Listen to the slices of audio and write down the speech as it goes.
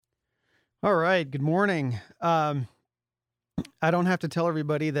All right. Good morning. I don't have to tell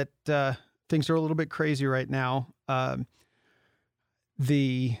everybody that things are a little bit crazy right now.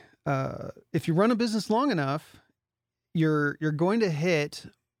 The If you run a business long enough, you're going to hit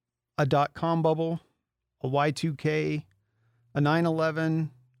a .com bubble, a Y2K, a 9/11,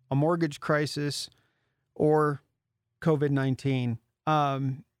 a mortgage crisis, or COVID-19.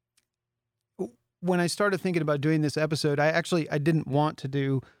 When I started thinking about doing this episode, I didn't want to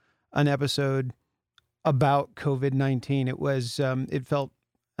do an episode about COVID-19. It felt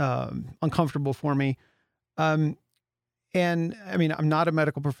uncomfortable for me. Um, and I mean, I'm not a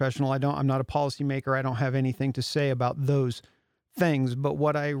medical professional. I'm not a policymaker. I don't have anything to say about those things. But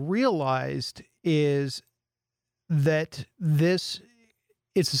what I realized is that it's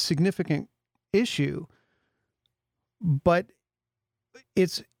a significant issue, but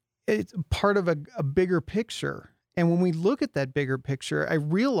it's part of a bigger picture. And when we look at that bigger picture, I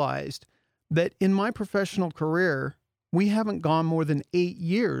realized that in my professional career, we haven't gone more than 8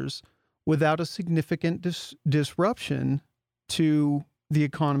 years without a significant disruption to the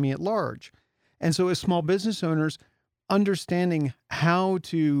economy at large. And so as small business owners, understanding how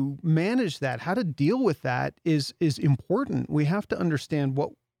to manage that, how to deal with that is important. We have to understand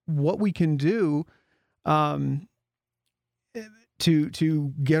what we can do um,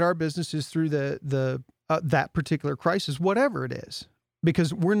 to get our businesses through the that particular crisis, whatever it is,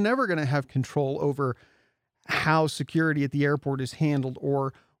 because we're never going to have control over how security at the airport is handled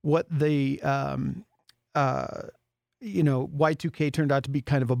or what the Y2K turned out to be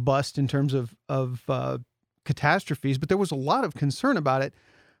kind of a bust in terms of catastrophes, but there was a lot of concern about it.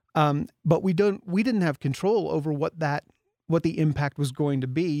 But we didn't have control over what the impact was going to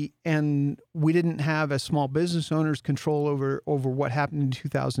be. And we didn't have, as small business owners, control over what happened in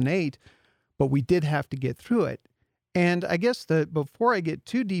 2008, but we did have to get through it. And I guess before I get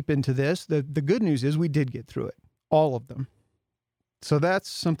too deep into this, the good news is we did get through it, all of them. So that's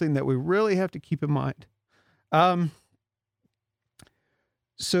something that we really have to keep in mind.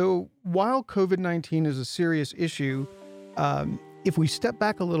 So while COVID-19 is a serious issue, if we step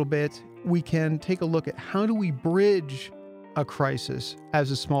back a little bit, we can take a look at how do we bridge a crisis as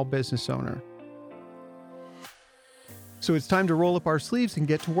a small business owner. So it's time to roll up our sleeves and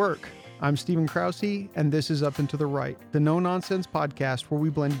get to work. I'm Stephen Krause, and this is Up and to the Right, the no-nonsense podcast where we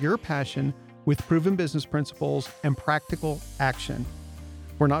blend your passion with proven business principles and practical action.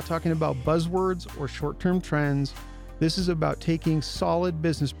 We're not talking about buzzwords or short-term trends. This is about taking solid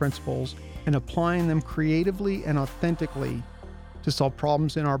business principles and applying them creatively and authentically to solve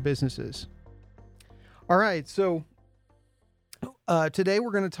problems in our businesses. All right, so today we're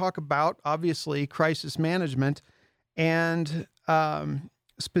going to talk about, obviously, crisis management, and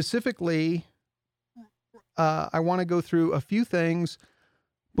specifically, I want to go through a few things.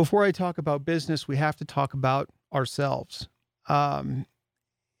 Before I talk about business, we have to talk about ourselves. And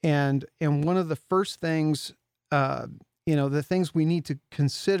one of the first things, the things we need to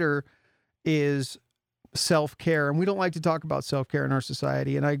consider is self-care. And we don't like to talk about self-care in our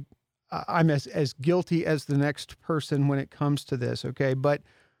society. And I'm as guilty as the next person when it comes to this, okay? But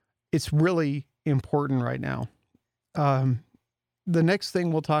it's really important right now. The next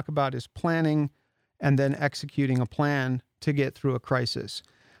thing we'll talk about is planning and then executing a plan to get through a crisis.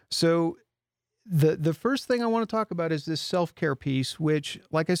 So the first thing I want to talk about is this self-care piece, which,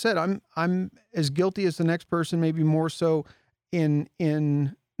 like I said, I'm as guilty as the next person, maybe more so in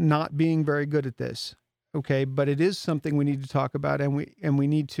not being very good at this. Okay, but it is something we need to talk about, and we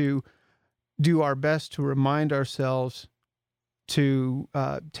need to do our best to remind ourselves to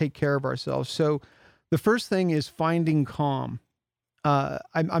take care of ourselves. So the first thing is finding calm.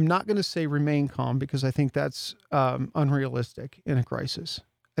 I'm not going to say remain calm because I think that's unrealistic in a crisis.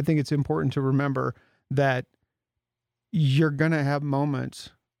 I think it's important to remember that you're going to have moments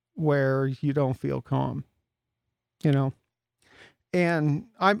where you don't feel calm, and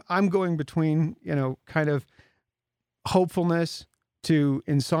I'm going between, kind of hopefulness to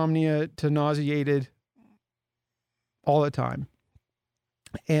insomnia to nauseated all the time.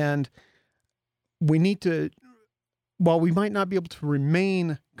 And we need to, while we might not be able to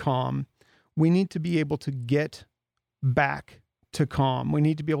remain calm, we need to be able to get back to calm. We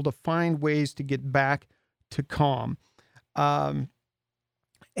need to be able to find ways to get back to calm. And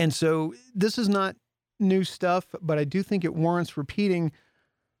so this is not new stuff, but I do think it warrants repeating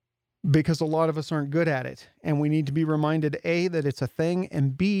because a lot of us aren't good at it. And we need to be reminded, A, that it's a thing,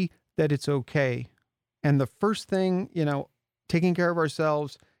 and B, that it's okay. And the first thing, taking care of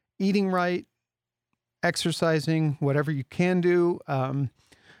ourselves, eating right, exercising, whatever you can do.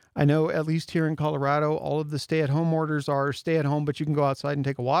 I know at least here in Colorado, all of the stay-at-home orders are stay at home, but you can go outside and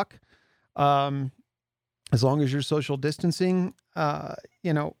take a walk. Um, as long as you're social distancing,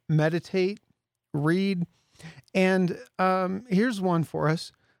 meditate, read. And here's one for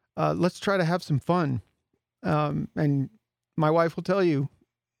us. Let's try to have some fun. And my wife will tell you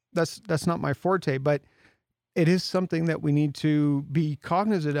that's not my forte, but it is something that we need to be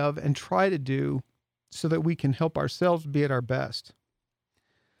cognizant of and try to do so that we can help ourselves be at our best.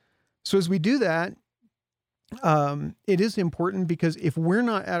 So as we do that, it is important because if we're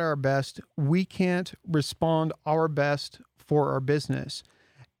not at our best, we can't respond our best for our business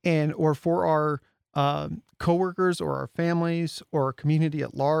or for our coworkers or our families or our community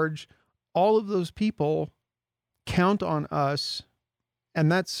at large. All of those people count on us, and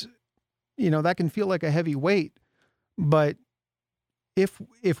that's, that can feel like a heavy weight, but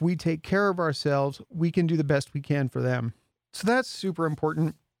if we take care of ourselves, we can do the best we can for them. So that's super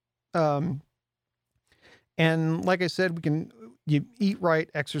important. And like I said, you eat right,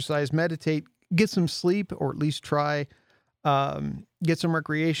 exercise, meditate, get some sleep, or at least try, get some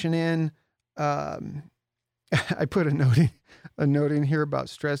recreation in. I put a note in here about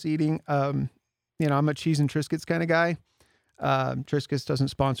stress eating. I'm a cheese and Triscuits kind of guy. Triscuits doesn't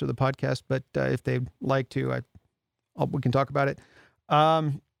sponsor the podcast, but if they'd like to, we can talk about it.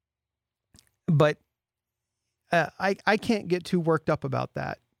 But I can't get too worked up about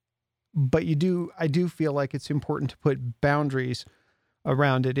that. But I do feel like it's important to put boundaries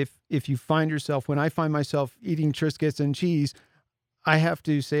around it. If you find yourself, when I find myself eating Triscuits and cheese, I have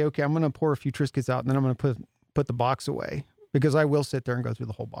to say, okay, I'm going to pour a few Triscuits out and then I'm going to put the box away, because I will sit there and go through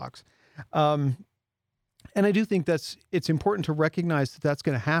the whole box. And I do think it's important to recognize that that's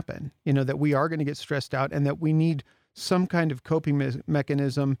going to happen, that we are going to get stressed out and that we need some kind of coping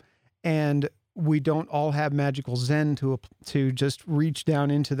mechanism, and we don't all have magical Zen to just reach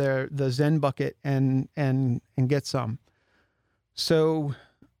down into the Zen bucket and get some. So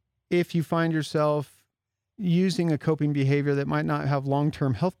if you find yourself using a coping behavior that might not have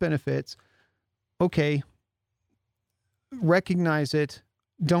long-term health benefits, okay, recognize it.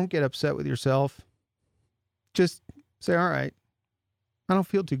 Don't get upset with yourself. Just say, all right, I don't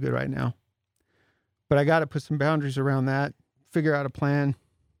feel too good right now, but I got to put some boundaries around that, figure out a plan,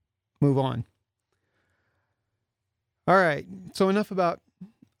 move on. All right. So enough about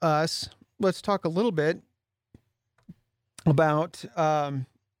us. Let's talk a little bit about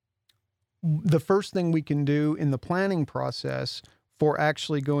the first thing we can do in the planning process for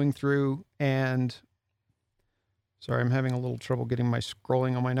actually going through and, sorry, I'm having a little trouble getting my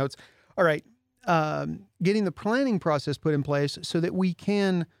scrolling on my notes. All right. Getting the planning process put in place so that we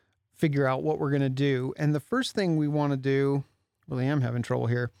can figure out what we're going to do. And the first thing we want to do, really am having trouble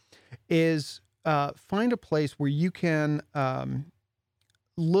here, is find a place where you can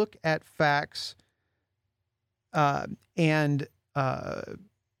look at facts and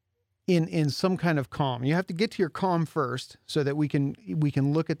in some kind of calm. You have to get to your calm first so that we can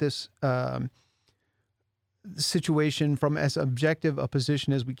look at this situation from as objective a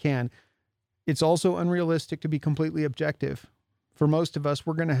position as we can. It's also unrealistic to be completely objective. For most of us,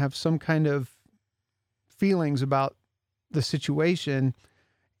 we're going to have some kind of feelings about the situation,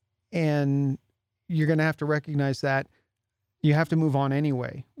 and you're going to have to recognize that you have to move on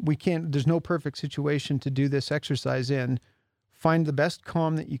anyway. There's no perfect situation to do this exercise in. Find the best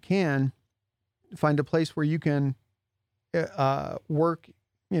calm that you can. Find a place where you can work,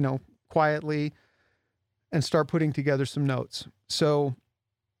 quietly, and start putting together some notes. So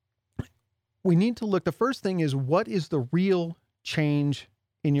we need to look. The first thing is, what is the real change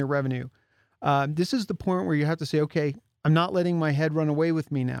in your revenue? This is the point where you have to say, okay, I'm not letting my head run away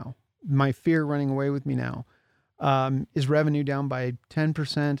with me now. My fear running away with me now. Is revenue down by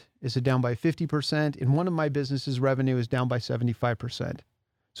 10%? Is it down by 50%? In one of my businesses, revenue is down by 75%.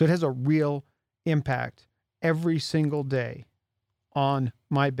 So it has a real impact every single day on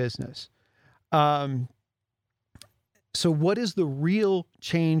my business. So what is the real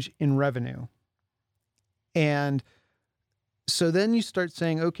change in revenue? And so then you start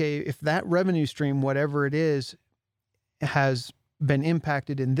saying, okay, if that revenue stream, whatever it is, has been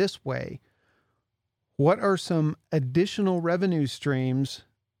impacted in this way, what are some additional revenue streams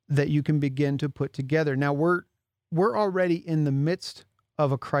that you can begin to put together? Now we're already in the midst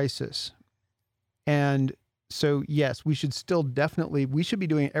of a crisis. And so, yes, we should be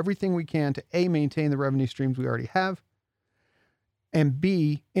doing everything we can to A, maintain the revenue streams we already have, and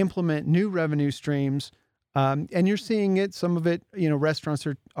B, implement new revenue streams. And you're seeing it, some of it, restaurants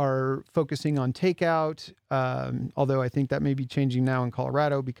are focusing on takeout. Although I think that may be changing now in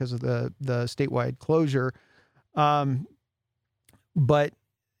Colorado because of the statewide closure. But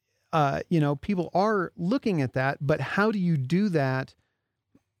people are looking at that, but how do you do that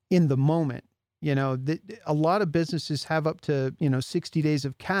in the moment. A lot of businesses have up to, 60 days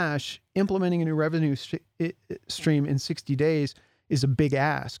of cash. Implementing a new revenue stream in 60 days is a big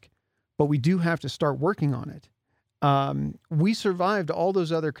ask, but we do have to start working on it. We survived all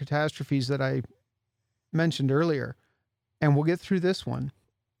those other catastrophes that I mentioned earlier, and we'll get through this one.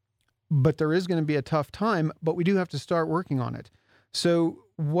 But there is going to be a tough time, but we do have to start working on it. So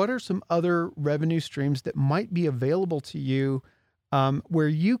what are some other revenue streams that might be available to you where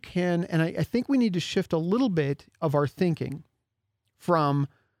you can, and I think we need to shift a little bit of our thinking from,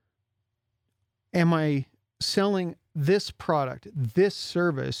 am I selling this product, this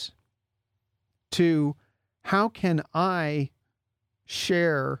service, to how can I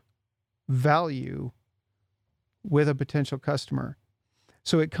share value with a potential customer?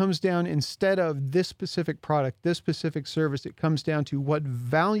 So it comes down, instead of this specific product, this specific service, it comes down to what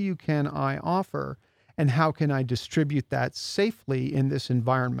value can I offer and how can I distribute that safely in this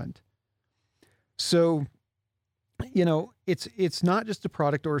environment? So, it's not just a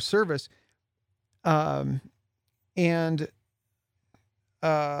product or a service. And where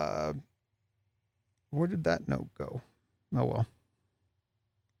did that note go? Oh, well.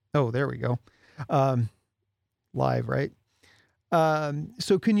 Oh, there we go. Live, right?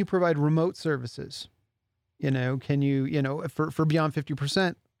 So can you provide remote services? Can you, for Beyond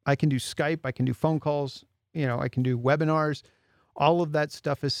 50%, I can do Skype, I can do phone calls, I can do webinars. All of that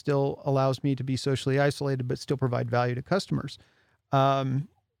stuff still allows me to be socially isolated, but still provide value to customers. For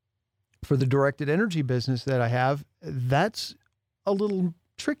the directed energy business that I have, that's a little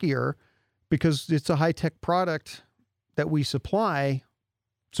trickier because it's a high-tech product that we supply.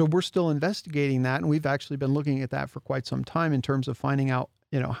 So we're still investigating that. And we've actually been looking at that for quite some time in terms of finding out,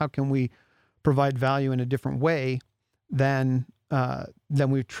 how can we provide value in a different way than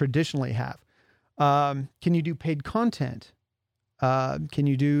we traditionally have. Can you do paid content? Can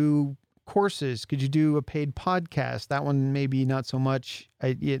you do courses? Could you do a paid podcast? That one maybe not so much.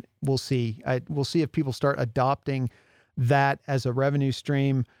 We'll see. We'll see if people start adopting that as a revenue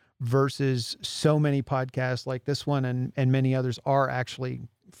stream versus so many podcasts like this one and many others are actually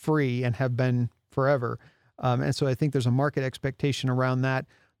free and have been forever. And so I think there's a market expectation around that.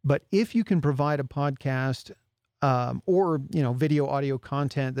 But if you can provide a podcast or video audio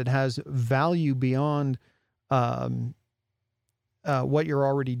content that has value beyond what you're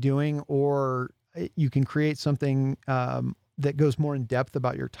already doing, or you can create something that goes more in depth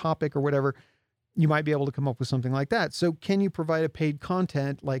about your topic or whatever, you might be able to come up with something like that. So can you provide a paid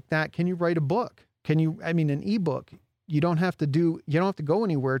content like that? Can you write a book? An ebook? You don't have to go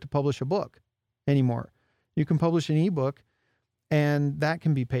anywhere to publish a book anymore. You can publish an ebook and that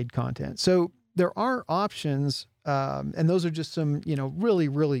can be paid content. So there are options. And those are just some, really,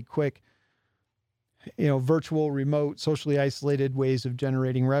 really quick, virtual, remote, socially isolated ways of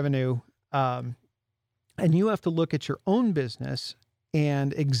generating revenue. And you have to look at your own business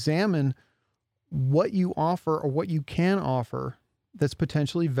and examine what you offer or what you can offer that's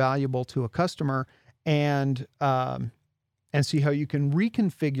potentially valuable to a customer, and see how you can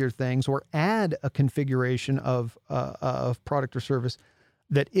reconfigure things or add a configuration of product or service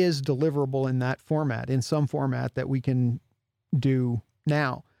that is deliverable in that format, in some format that we can do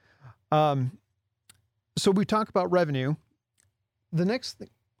now. So we talk about revenue. The next thing,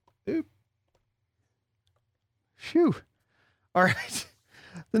 all right.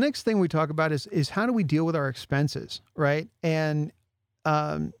 The next thing we talk about is how do we deal with our expenses, right? And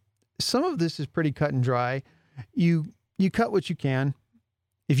some of this is pretty cut and dry. You cut what you can.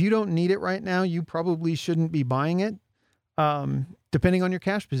 If you don't need it right now, you probably shouldn't be buying it. Depending on your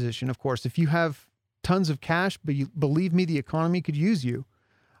cash position, of course. If you have tons of cash, but believe me, the economy could use you.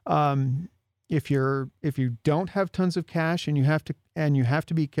 If you don't have tons of cash and you have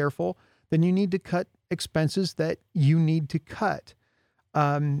to be careful, then you need to cut expenses that you need to cut,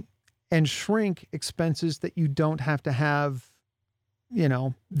 and shrink expenses that you don't have to have,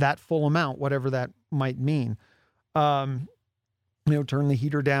 that full amount, whatever that might mean. Turn the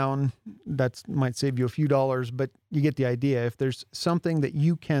heater down. That might save you a few dollars, but you get the idea. If there's something that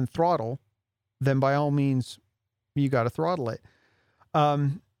you can throttle, then by all means, you got to throttle it.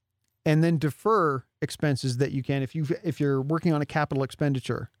 And then defer expenses that you can. If you're working on a capital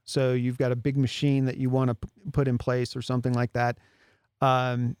expenditure, so you've got a big machine that you want to put in place or something like that,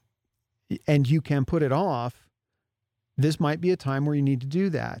 and you can put it off, this might be a time where you need to do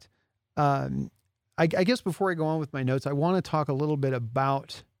that. I guess before I go on with my notes, I want to talk a little bit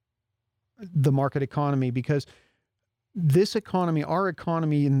about the market economy, because this economy, our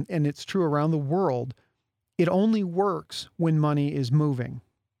economy, and it's true around the world, it only works when money is moving.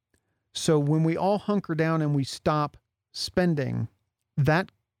 So when we all hunker down and we stop spending, that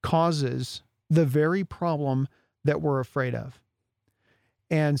causes the very problem that we're afraid of.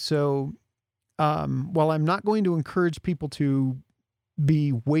 And so, while I'm not going to encourage people to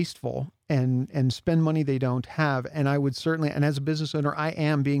be wasteful and spend money they don't have, and I would certainly, and as a business owner, I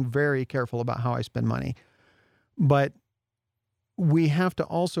am being very careful about how I spend money. But we have to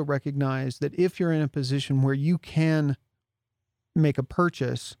also recognize that if you're in a position where you can make a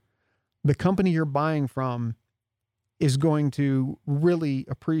purchase, the company you're buying from is going to really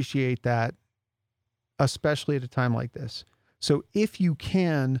appreciate that, especially at a time like this. So if you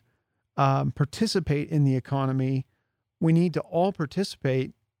can participate in the economy, we need to all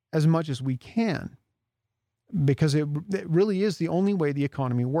participate as much as we can, because it really is the only way the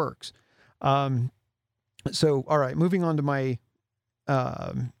economy works. So, all right, moving on to my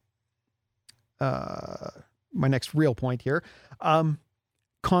my next real point here.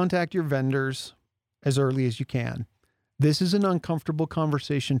 Contact your vendors as early as you can. This is an uncomfortable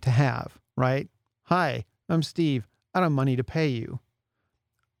conversation to have, right? Hi, I'm Steve. I don't have money to pay you.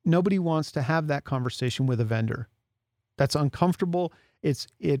 Nobody wants to have that conversation with a vendor. That's uncomfortable.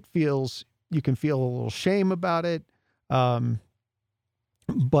 It feels, you can feel a little shame about it. But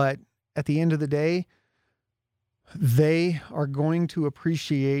at the end of the day, they are going to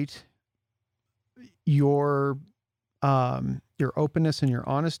appreciate your openness and your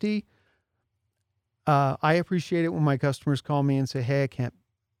honesty. I appreciate it when my customers call me and say, "Hey,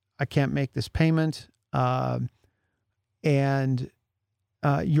 I can't make this payment." And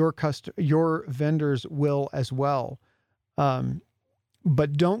your vendors will as well.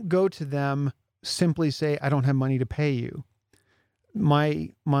 But don't go to them simply say, "I don't have money to pay you."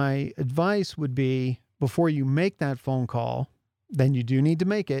 My advice would be, before you make that phone call, then you do need to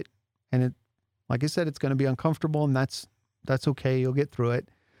make it. And it, like I said, it's going to be uncomfortable, and that's okay. You'll get through it.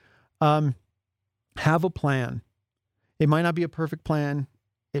 Have a plan. It might not be a perfect plan.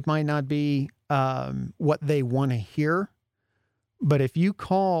 It might not be what they want to hear. But if you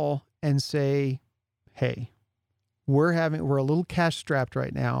call and say, "Hey, we're a little cash strapped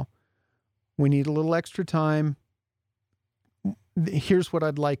right now. We need a little extra time. Here's what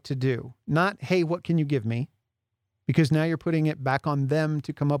I'd like to do." Not, "Hey, what can you give me?" Because now you're putting it back on them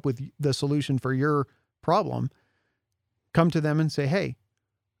to come up with the solution for your problem. Come to them and say, "Hey,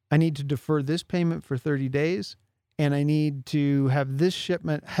 I need to defer this payment for 30 days, and I need to have this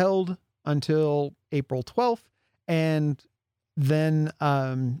shipment held until April 12th. And then,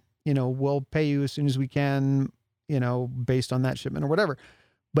 we'll pay you as soon as we can, based on that shipment," or whatever.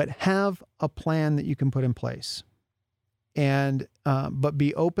 But have a plan that you can put in place. And, but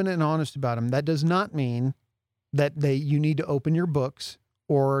be open and honest about them. That does not mean that you need to open your books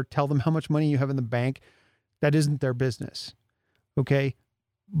or tell them how much money you have in the bank. That isn't their business. Okay.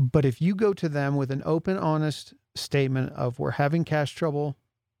 But if you go to them with an open, honest statement of, "We're having cash trouble,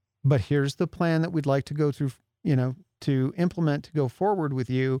 but here's the plan that we'd like to go through, to implement, to go forward with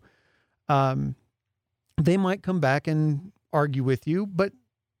you," they might come back and argue with you, but,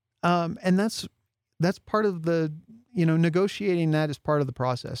 and that's part of the, negotiating that is part of the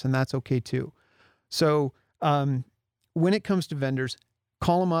process, and that's okay too. So, when it comes to vendors,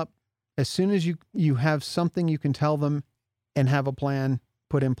 call them up as soon as you have something you can tell them, and have a plan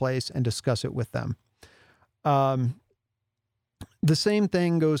put in place and discuss it with them. The same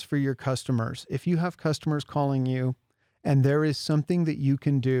thing goes for your customers. If you have customers calling you and there is something that you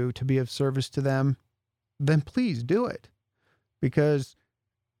can do to be of service to them, then please do it, because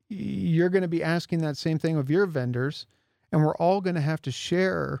you're going to be asking that same thing of your vendors, and we're all going to have to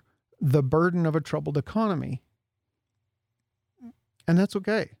share the burden of a troubled economy. And that's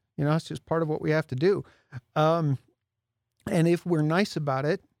okay. It's just part of what we have to do. And if we're nice about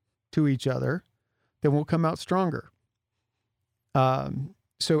it to each other, then we'll come out stronger.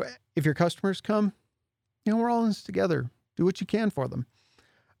 So if your customers come, we're all in this together. Do what you can for them.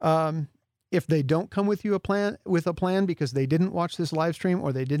 If they don't come with a plan because they didn't watch this live stream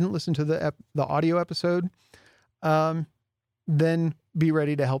or they didn't listen to the audio episode, then be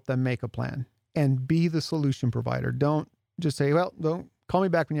ready to help them make a plan and be the solution provider. Don't just say, "Well, don't call me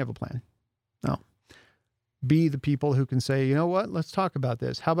back when you have a plan." No. Be the people who can say, "You know what? Let's talk about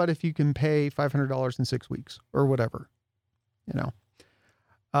this. How about if you can pay $500 in 6 weeks," or whatever,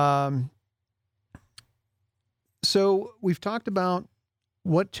 So we've talked about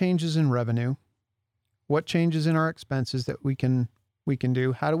what changes in revenue, what changes in our expenses that we can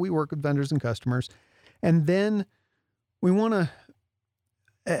do. How do we work with vendors and customers? And then we want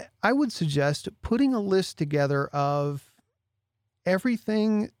to, I would suggest putting a list together of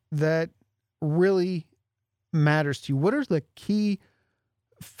everything that really matters to you. What are the key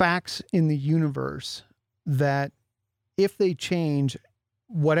facts in the universe that, if they change,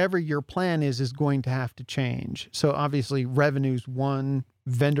 whatever your plan is going to have to change. So obviously revenue's one,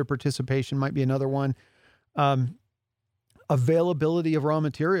 vendor participation might be another one. Availability of raw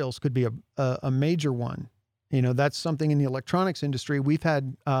materials could be a major one. That's something in the electronics industry. We've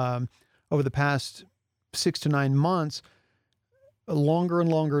had, over the past 6 to 9 months, longer and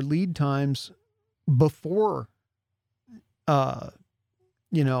longer lead times before, the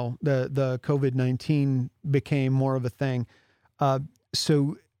COVID-19 became more of a thing.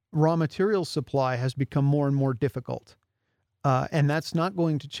 So raw material supply has become more and more difficult. And that's not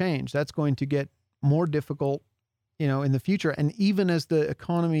going to change. That's going to get more difficult, in the future. And even as the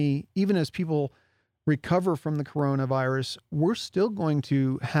economy, even as people recover from the coronavirus, we're still going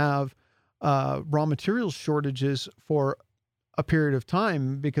to have raw materials shortages for a period of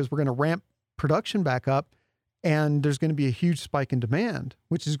time, because we're going to ramp production back up, and there's going to be a huge spike in demand,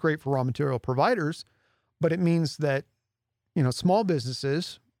 which is great for raw material providers. But it means that, small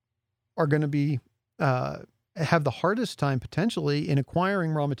businesses are going to be, have the hardest time potentially in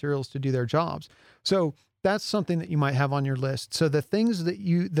acquiring raw materials to do their jobs. So that's something that you might have on your list. So the things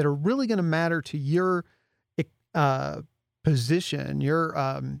that are really going to matter to your position,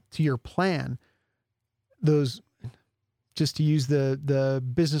 to your plan, those, just to use the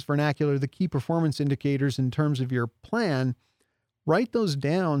business vernacular, the key performance indicators in terms of your plan, write those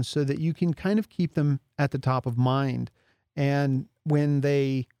down so that you can kind of keep them at the top of mind. And when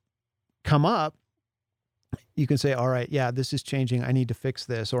they come up, you can say, all right, yeah, this is changing. I need to fix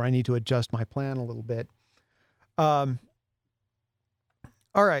this, or I need to adjust my plan a little bit. All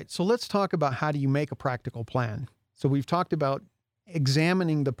right, so let's talk about how do you make a practical plan. So we've talked about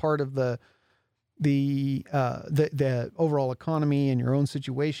examining the part of the overall economy and your own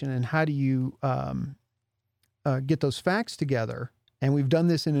situation, and how do you get those facts together. And we've done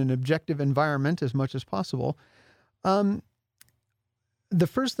this in an objective environment as much as possible. The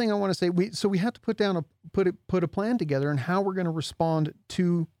first thing I want to say, we have to put a plan together and how we're going to respond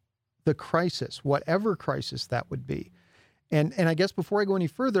to the crisis, whatever crisis that would be. And I guess before I go any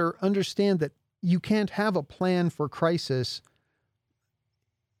further, understand that you can't have a plan for crisis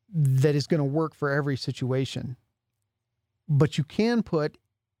that is going to work for every situation. But you can put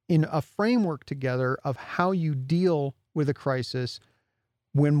in a framework together of how you deal with a crisis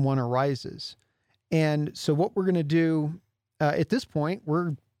when one arises. And so what we're going to do at this point,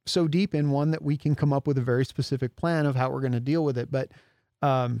 we're so deep in one that we can come up with a very specific plan of how we're going to deal with it. But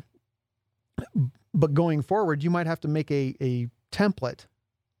going forward, you might have to make a template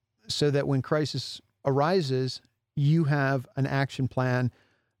so that when crisis arises, you have an action plan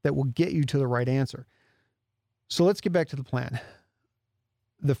that will get you to the right answer. So let's get back to the plan.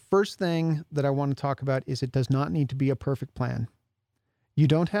 The first thing that I want to talk about is it does not need to be a perfect plan. You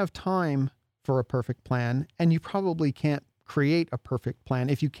don't have time for a perfect plan, and you probably can't create a perfect plan.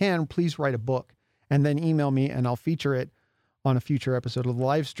 If you can, please write a book and then email me, and I'll feature it on a future episode of the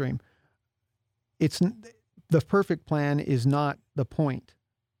live stream. The perfect plan is not the point.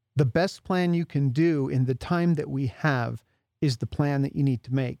 The best plan you can do in the time that we have is the plan that you need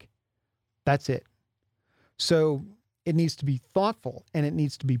to make. That's it. So it needs to be thoughtful, and it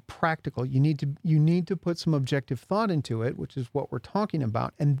needs to be practical. You need to put some objective thought into it, which is what we're talking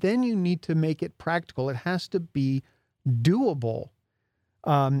about. And then you need to make it practical. It has to be doable.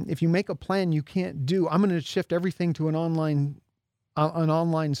 If you make a plan you can't do, I'm going to shift everything to an online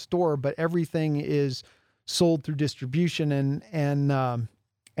store, but everything is sold through distribution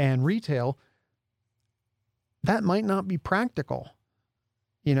and retail, that might not be practical.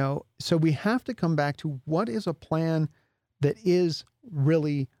 So we have to come back to what is a plan that is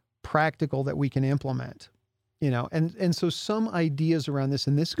really practical that we can implement, and so some ideas around this,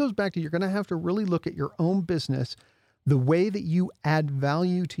 and this goes back to, you're going to have to really look at your own business, the way that you add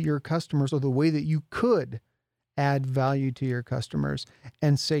value to your customers, or the way that you could add value to your customers,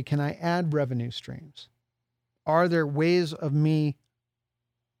 and say, can I add revenue streams? Are there ways of me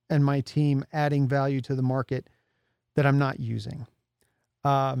and my team adding value to the market that I'm not using?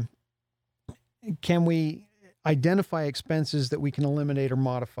 Can we identify expenses that we can eliminate or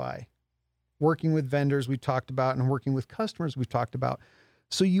modify? Working with vendors, we've talked about, and working with customers, we've talked about.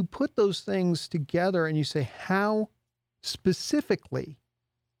 So you put those things together and you say, how specifically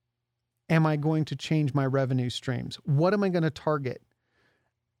am I going to change my revenue streams? What am I going to target?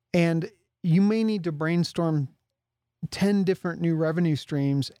 And you may need to brainstorm 10 different new revenue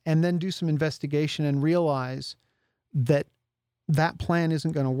streams and then do some investigation and realize that plan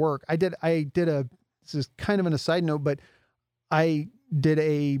isn't going to work. This is kind of an aside note, but I did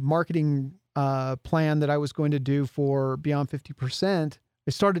a marketing plan that I was going to do for Beyond 50%.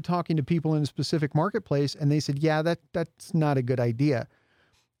 I started talking to people in a specific marketplace, and they said, yeah, that's not a good idea.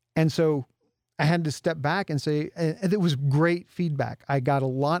 And so I had to step back and say, and it was great feedback. I got a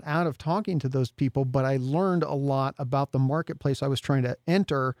lot out of talking to those people, but I learned a lot about the marketplace I was trying to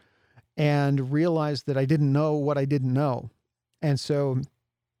enter and realized that I didn't know what I didn't know. And so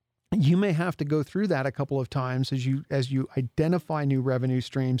you may have to go through that a couple of times as you identify new revenue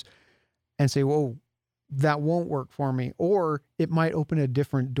streams and say, whoa, that won't work for me, or it might open a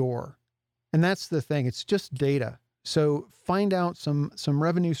different door. And that's the thing. It's just data. So find out some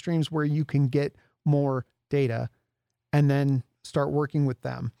revenue streams where you can get more data and then start working with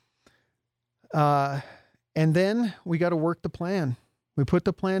them. And then we got to work the plan. We put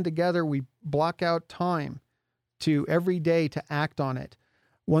the plan together. We block out time to every day to act on it.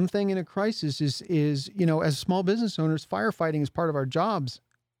 One thing in a crisis is, you know, as small business owners, firefighting is part of our jobs.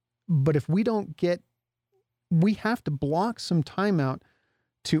 But if we don't we have to block some time out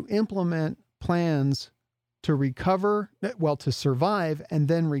to implement plans to recover, well, to survive and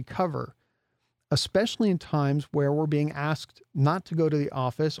then recover, especially in times where we're being asked not to go to the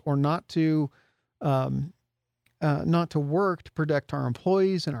office or not to work to protect our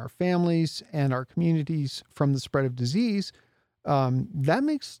employees and our families and our communities from the spread of disease. That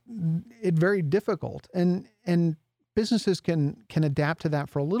makes it very difficult, and businesses can adapt to that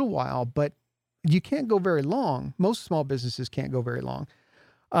for a little while, but you can't go very long. Most small businesses can't go very long.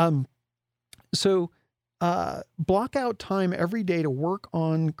 So block out time every day to work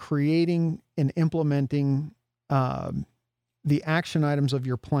on creating and implementing the action items of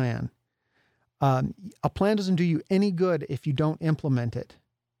your plan. A plan doesn't do you any good if you don't implement it.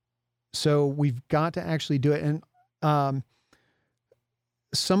 So we've got to actually do it. And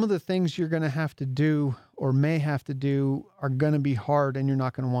some of the things you're going to have to do or may have to do are going to be hard, and you're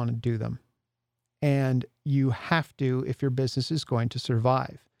not going to want to do them. And you have to if your business is going to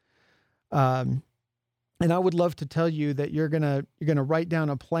survive. And I would love to tell you that you're going to write down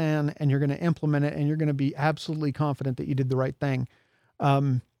a plan and you're going to implement it and you're going to be absolutely confident that you did the right thing.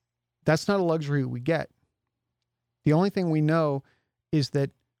 That's not a luxury we get. The only thing we know is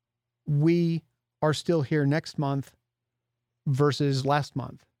that we are still here next month versus last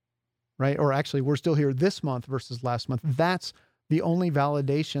month, right? Or actually, we're still here this month versus last month. That's the only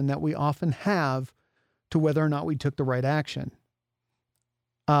validation that we often have to whether or not we took the right action.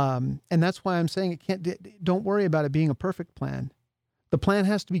 And that's why I'm saying don't worry about it being a perfect plan. The plan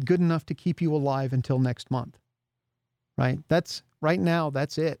has to be good enough to keep you alive until next month, right? Right now,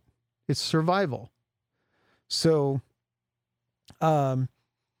 that's it. It's survival. So, one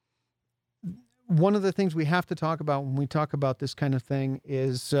of the things we have to talk about when we talk about this kind of thing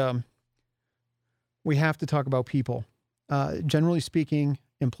is, we have to talk about people. Generally speaking,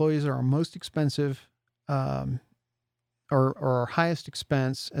 employees are our most expensive, or our highest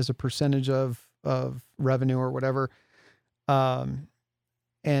expense as a percentage of revenue or whatever. And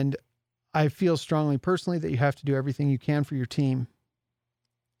I feel strongly personally that you have to do everything you can for your team.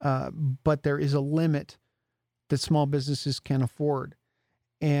 But there is a limit that small businesses can afford.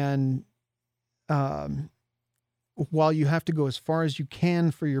 And while you have to go as far as you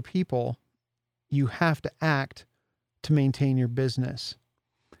can for your people, you have to act to maintain your business.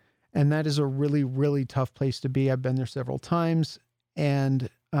 And that is a really, really tough place to be. I've been there several times, and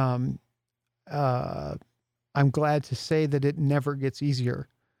I'm glad to say that it never gets easier.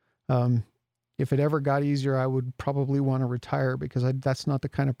 If it ever got easier, I would probably want to retire because that's not the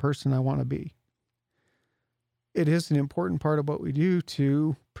kind of person I want to be. It is an important part of what we do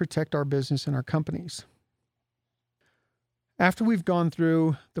to protect our business and our companies. After we've gone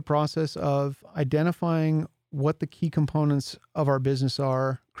through the process of identifying what the key components of our business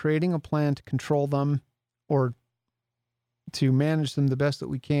are, creating a plan to control them or to manage them the best that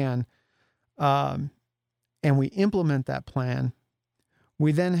we can, and we implement that plan,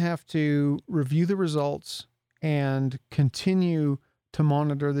 we then have to review the results and continue to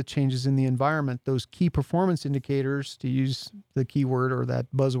monitor the changes in the environment. Those key performance indicators, to use the keyword or that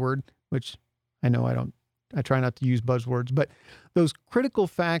buzzword, which I know I try not to use buzzwords, but those critical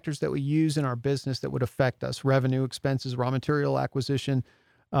factors that we use in our business that would affect us: revenue, expenses, raw material acquisition,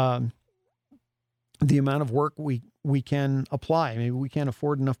 the amount of work we can apply. Maybe we can't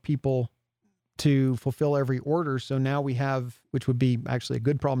afford enough people to fulfill every order. So now we have, which would be actually a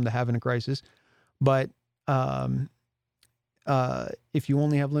good problem to have in a crisis. But if you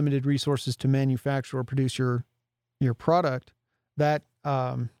only have limited resources to manufacture or produce your product, that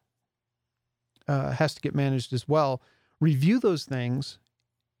has to get managed as well. Review those things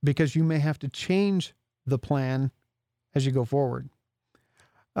because you may have to change the plan as you go forward.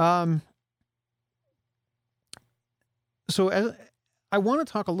 So I want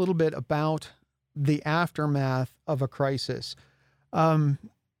to talk a little bit about the aftermath of a crisis.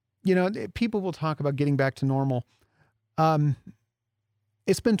 People will talk about getting back to normal. Um,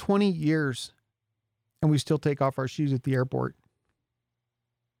 it's been 20 years and we still take off our shoes at the airport,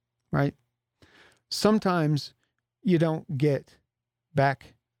 right? Sometimes you don't get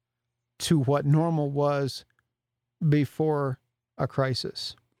back to what normal was before a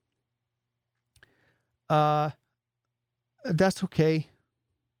crisis. That's okay.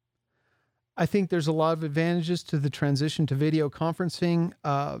 I think there's a lot of advantages to the transition to video conferencing,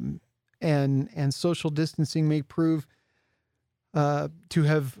 and social distancing may prove to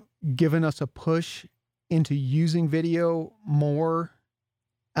have given us a push into using video more,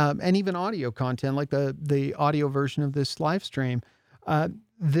 and even audio content like the audio version of this live stream.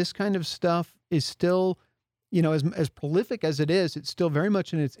 This kind of stuff is still, as prolific as it is, it's still very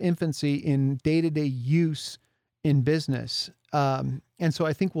much in its infancy in day-to-day use in business. And so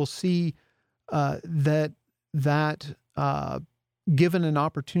I think we'll see that given an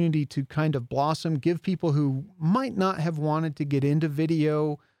opportunity to kind of blossom, give people who might not have wanted to get into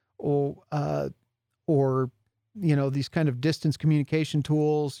video or these kind of distance communication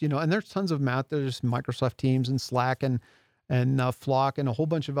tools, and there's tons of them out there. There's Microsoft Teams and Slack and Flock and a whole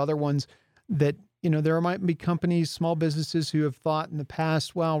bunch of other ones that, there might be companies, small businesses who have thought in the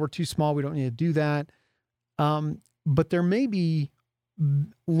past, well, we're too small, we don't need to do that. But there may be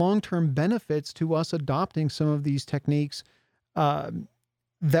long-term benefits to us adopting some of these techniques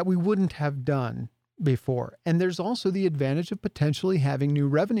that we wouldn't have done before. And there's also the advantage of potentially having new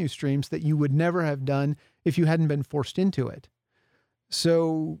revenue streams that you would never have done if you hadn't been forced into it.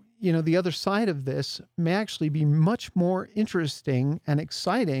 So, the other side of this may actually be much more interesting and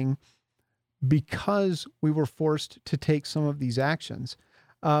exciting because we were forced to take some of these actions.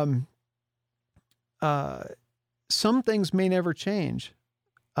 Some things may never change.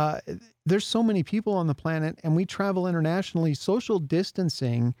 There's so many people on the planet and we travel internationally. Social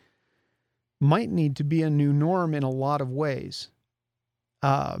distancing might need to be a new norm in a lot of ways,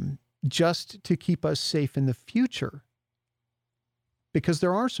 just to keep us safe in the future. Because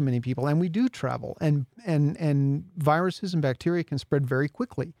there are so many people and we do travel and viruses and bacteria can spread very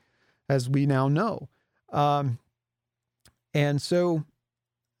quickly, as we now know. And so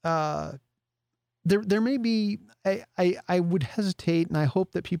there may be, I would hesitate, and I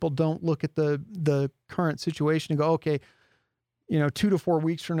hope that people don't look at the current situation and go, okay, 2 to 4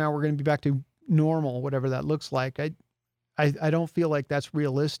 weeks from now, we're going to be back to normal, whatever that looks like. I don't feel like that's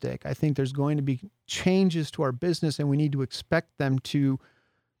realistic. I think there's going to be changes to our business and we need to expect them to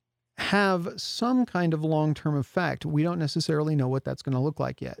have some kind of long-term effect. We don't necessarily know what that's going to look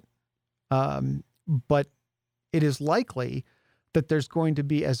like yet. But it is likely that there's going to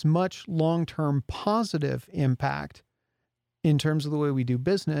be as much long-term positive impact in terms of the way we do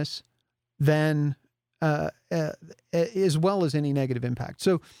business than as well as any negative impact.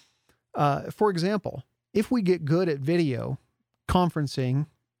 So, for example, if we get good at video conferencing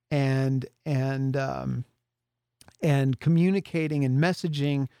and communicating and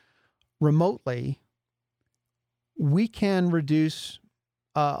messaging remotely, we can reduce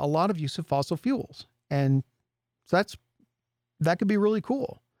a lot of use of fossil fuels, and so that could be really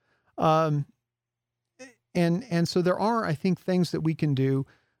cool. And so there are, I think, things that we can do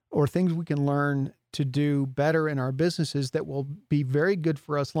or things we can learn to do better in our businesses that will be very good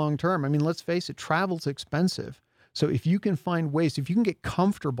for us long term. I mean, let's face it, travel's expensive. So if you can find ways, if you can get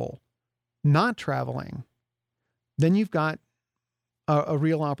comfortable not traveling, then you've got a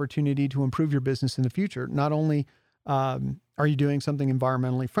real opportunity to improve your business in the future. Not only are you doing something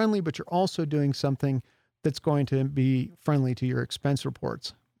environmentally friendly, but you're also doing something that's going to be friendly to your expense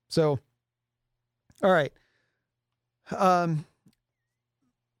reports. So, all right.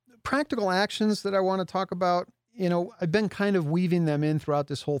 Practical actions that I want to talk about, I've been kind of weaving them in throughout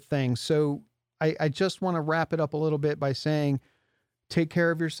this whole thing. So I just want to wrap it up a little bit by saying, take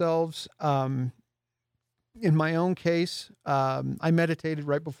care of yourselves. In my own case, I meditated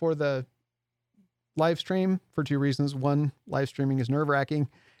right before the live stream for 2 reasons. One, live streaming is nerve-wracking,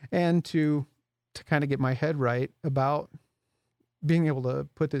 and two, to kind of get my head right about being able to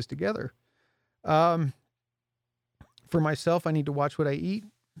put this together. For myself, I need to watch what I eat.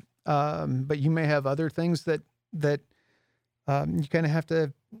 But you may have other things that you kind of have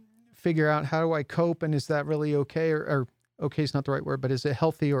to figure out, how do I cope? And is that really okay? Or okay is not the right word, but is it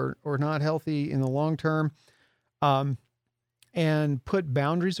healthy or not healthy in the long term? And put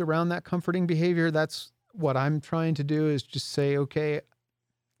boundaries around that comforting behavior. That's what I'm trying to do, is just say, okay,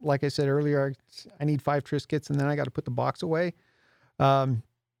 like I said earlier, I need 5 Triscuits and then I got to put the box away.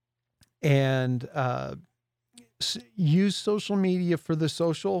 Use social media for the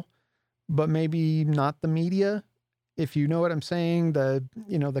social, but maybe not the media. if you know what I'm saying,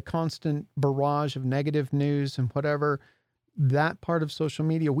 the constant barrage of negative news and whatever, that part of social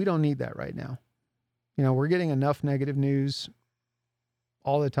media, we don't need that right now. We're getting enough negative news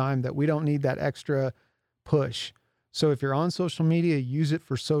all the time that we don't need that extra push. So if you're on social media, use it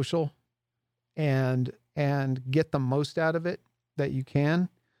for social and get the most out of it that you can.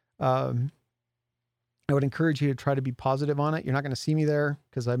 I would encourage you to try to be positive on it. You're not going to see me there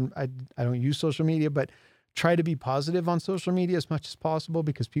because I don't use social media, but try to be positive on social media as much as possible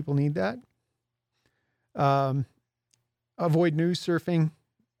because people need that. Avoid news surfing,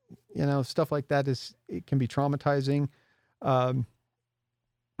 stuff like that it can be traumatizing.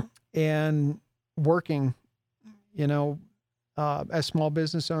 And working, as small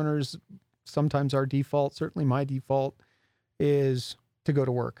business owners, sometimes our default, certainly my default, is to go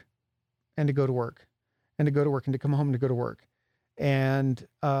to work and to go to work and to go to work and to come home and to go to work. And,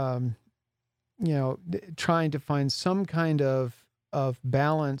 trying to find some kind of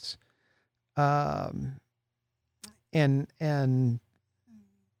balance, and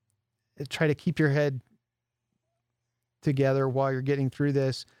try to keep your head together while you're getting through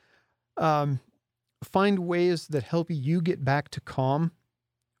this. Find ways that help you get back to calm.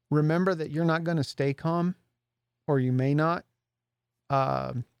 Remember that you're not going to stay calm, or you may not.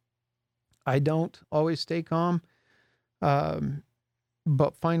 I don't always stay calm,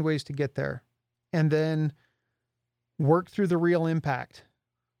 but find ways to get there. And then work through the real impact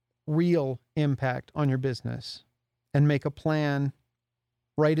on your business, and make a plan.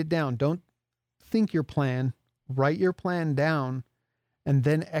 Write it down. Don't think your plan. Write your plan down and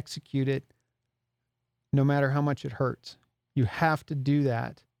then execute it no matter how much it hurts. You have to do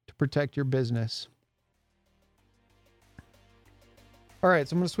that to protect your business. All right,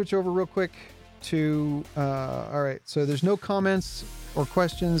 so I'm going to switch over real quick to, all right, so there's no comments or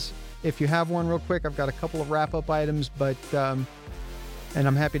questions. If you have one real quick, I've got a couple of wrap-up items, but, and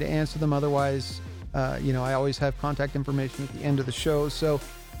I'm happy to answer them. Otherwise, I always have contact information at the end of the show. So,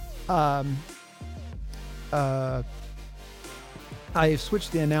 I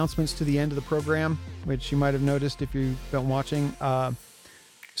switched the announcements to the end of the program, which you might have noticed if you've been watching.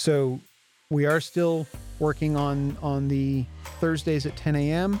 So we are still working on the Thursdays at 10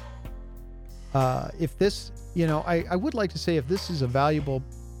 a.m. If this, I would like to say, if this is a valuable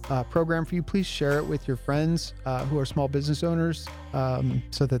program for you, please share it with your friends who are small business owners,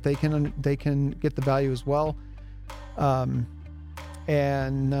 so that they can get the value as well.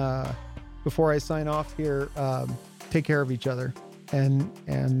 And before I sign off here, take care of each other and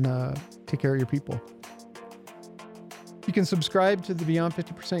take care of your people. You can subscribe to the Beyond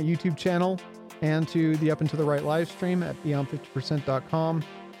 50% YouTube channel and to the Up and to the Right live stream at beyond50%.com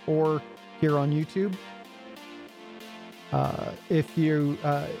or here on YouTube. If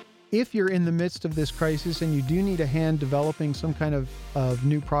you're in the midst of this crisis and you do need a hand developing some kind of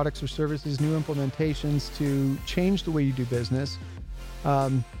new products or services, new implementations to change the way you do business,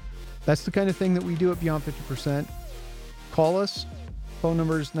 that's the kind of thing that we do at Beyond 50%. Call us. Phone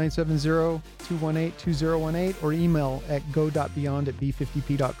number is 970-218-2018 or email at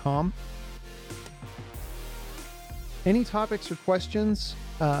go.beyond@b50p.com. Any topics or questions,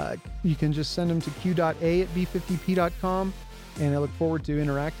 you can just send them to q.a@b50p.com, and I look forward to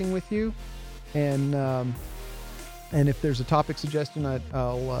interacting with you. And if there's a topic suggestion,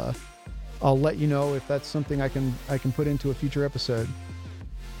 I'll let you know if that's something I can put into a future episode.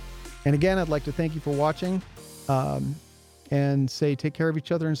 And again, I'd like to thank you for watching, and say take care of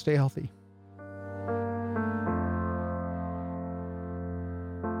each other and stay healthy.